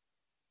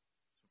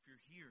 So if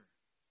you're here,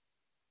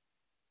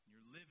 and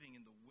you're living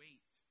in the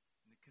weight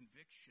and the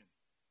conviction,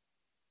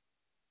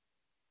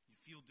 you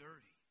feel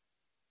dirty,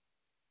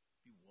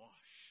 be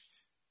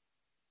washed.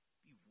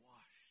 Be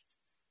washed.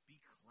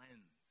 Be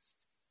cleansed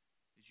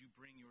as you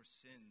bring your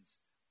sins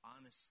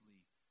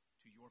honestly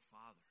to your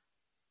Father.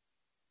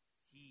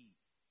 He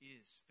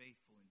is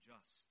faithful and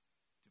just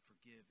to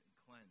forgive and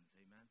cleanse.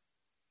 Amen?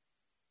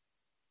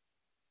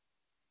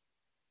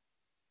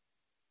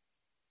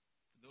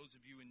 For those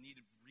of you in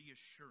need of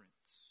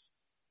reassurance,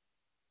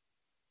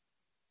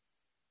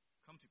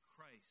 come to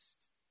Christ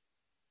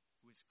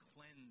who has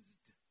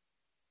cleansed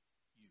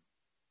you.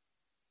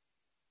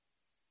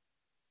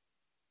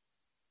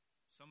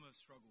 Some of us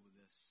struggle with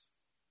this.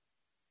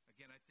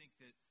 Again, I think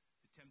that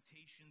the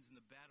temptations and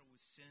the battle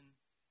with sin,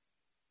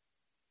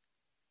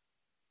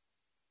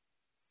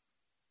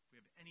 if we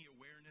have any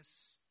awareness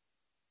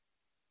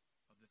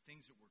of the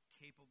things that we're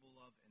capable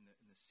of and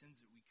the sins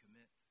that we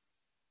commit,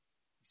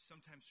 we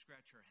sometimes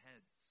scratch our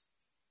heads,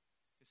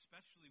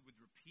 especially with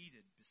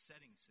repeated,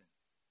 besetting sin.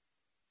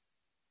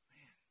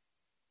 Man,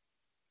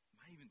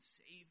 am I even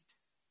saved?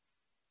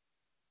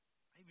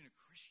 Am I even a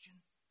Christian?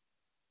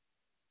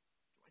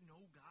 Do I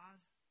know God?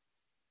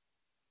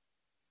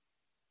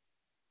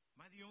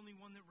 Am I the only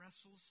one that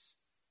wrestles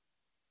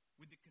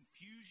with the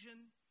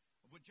confusion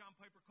of what John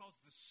Piper calls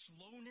the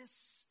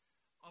slowness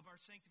of our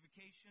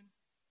sanctification?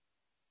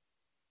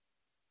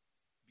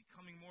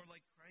 Becoming more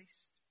like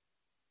Christ?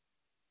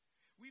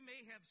 We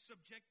may have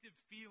subjective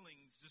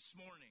feelings this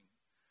morning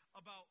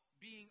about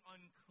being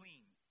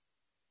unclean.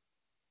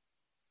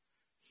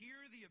 Hear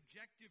the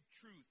objective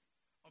truth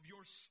of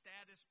your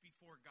status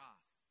before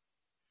God.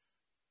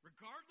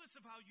 Regardless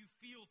of how you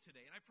feel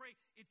today, and I pray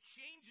it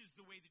changes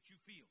the way that you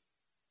feel.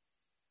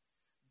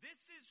 This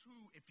is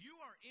who, if you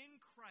are in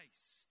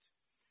Christ,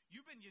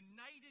 you've been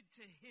united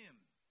to Him.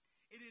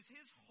 It is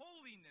His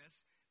holiness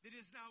that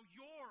is now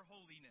your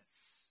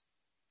holiness.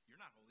 You're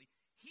not holy.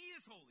 He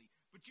is holy,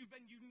 but you've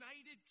been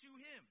united to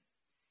Him.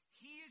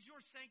 He is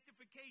your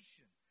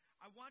sanctification.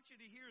 I want you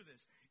to hear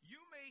this.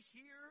 You may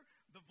hear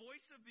the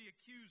voice of the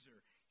accuser.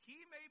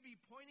 He may be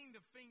pointing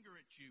the finger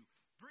at you,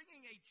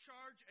 bringing a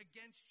charge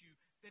against you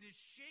that is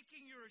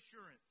shaking your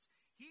assurance.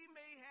 He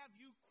may have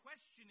you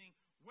questioning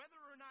whether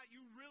or not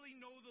you really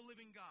know the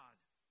living God.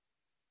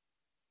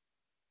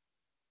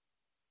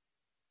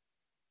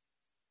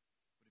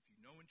 But if you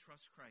know and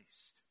trust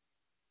Christ,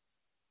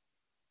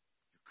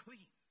 you're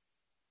clean.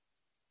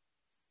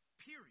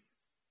 Period.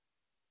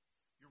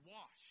 You're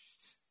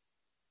washed.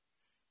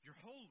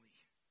 You're holy.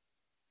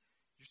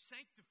 You're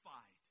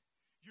sanctified.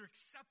 You're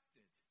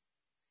accepted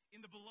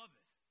in the beloved.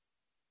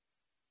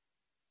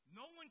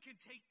 No one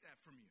can take that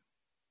from you.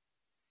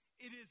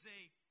 It is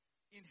an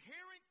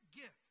inherent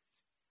gift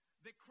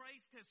that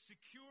Christ has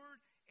secured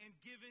and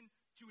given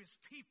to His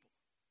people.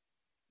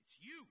 It's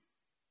you.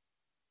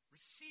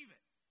 Receive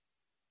it.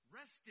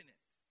 Rest in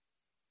it.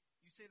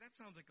 You say, that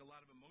sounds like a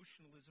lot of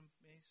emotionalism,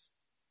 Mace.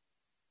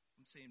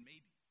 I'm saying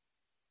maybe.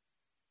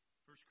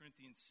 1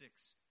 Corinthians 6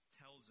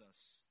 tells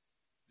us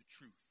the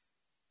truth,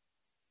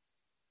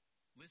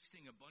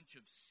 listing a bunch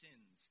of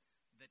sins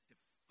that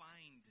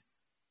defined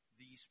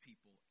these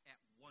people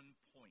at one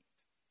point.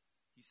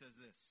 He says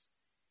this,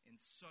 and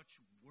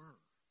such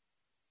were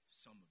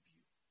some of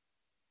you.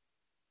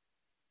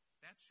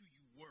 That's who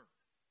you were,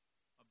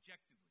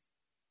 objectively.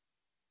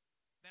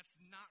 That's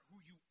not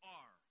who you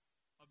are,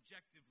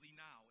 objectively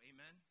now.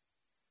 Amen?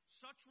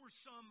 Such were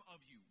some of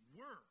you.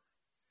 Were.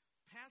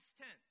 Past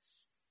tense.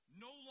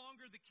 No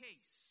longer the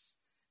case.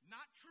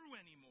 Not true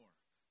anymore.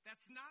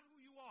 That's not who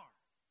you are.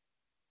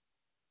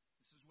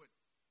 This is what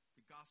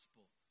the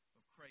gospel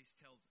of Christ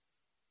tells us.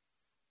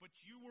 But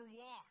you were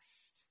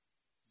washed.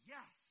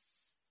 Yes.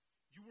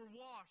 You were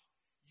washed.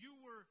 You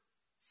were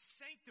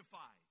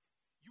sanctified.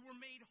 You were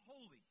made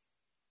holy.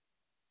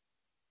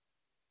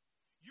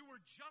 You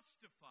were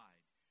justified.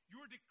 You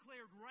were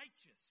declared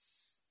righteous.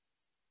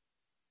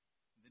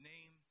 In the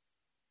name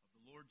of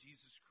the Lord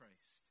Jesus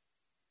Christ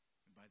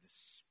and by the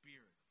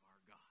Spirit of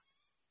our God.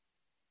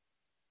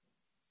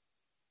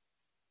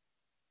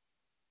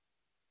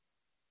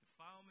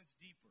 Defilement's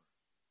deeper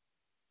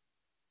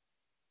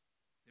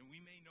than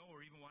we may know or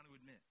even want to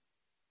admit.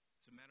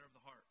 It's a matter of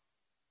the heart.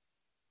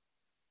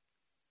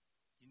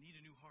 You need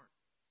a new heart.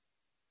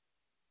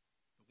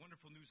 The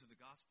wonderful news of the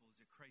gospel is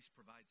that Christ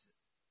provides it.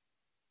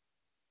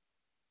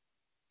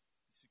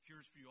 He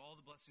secures for you all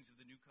the blessings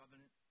of the new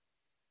covenant.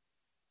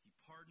 He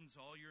pardons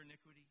all your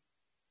iniquity.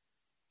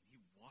 And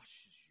He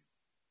washes you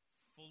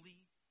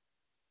fully,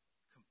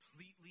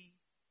 completely,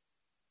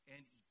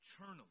 and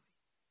eternally.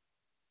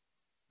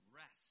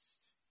 Rest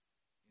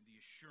in the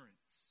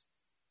assurance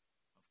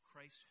of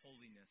Christ's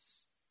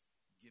holiness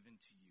given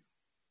to you.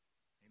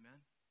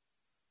 Amen?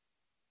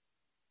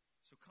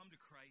 So come to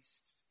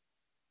Christ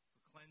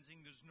for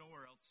cleansing. There's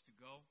nowhere else to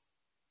go.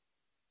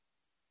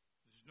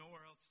 There's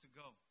nowhere else to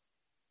go.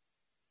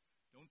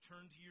 Don't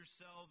turn to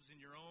yourselves and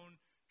your own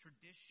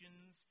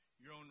traditions,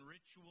 your own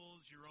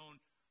rituals, your own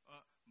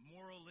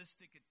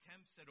moralistic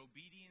attempts at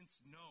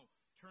obedience. No,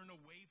 turn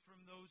away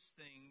from those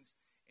things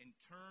and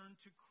turn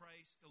to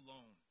Christ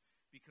alone,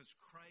 because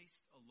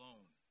Christ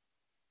alone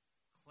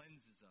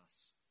cleanses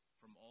us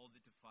from all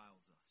that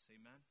defiles us.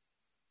 Amen?